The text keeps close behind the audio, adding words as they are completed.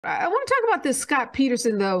I want to talk about this Scot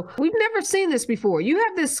Peterson, though. We've never seen this before. You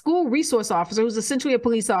have this school resource officer who's essentially a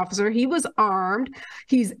police officer. He was armed.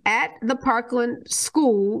 He's at the Parkland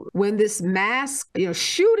school when this mass,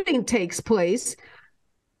 shooting takes place,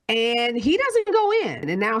 and he doesn't go in.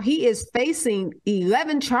 And now he is facing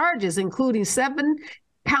 11 charges, including 7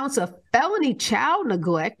 counts of felony child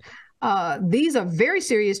neglect. These are very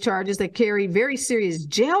serious charges that carry very serious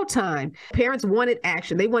jail time. Parents wanted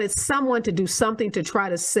action. They wanted someone to do something to try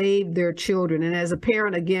to save their children. And as a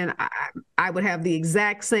parent, again, I would have the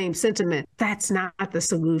exact same sentiment. That's not the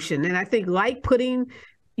solution. And I think like putting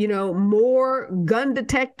more gun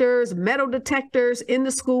detectors, metal detectors in the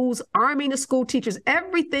schools, arming the school teachers,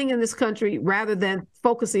 everything in this country, rather than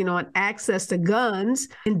focusing on access to guns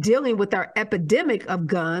and dealing with our epidemic of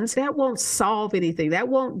guns, that won't solve anything. That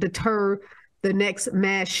won't deter the next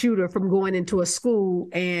mass shooter from going into a school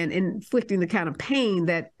and inflicting the kind of pain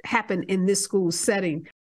that happened in this school setting.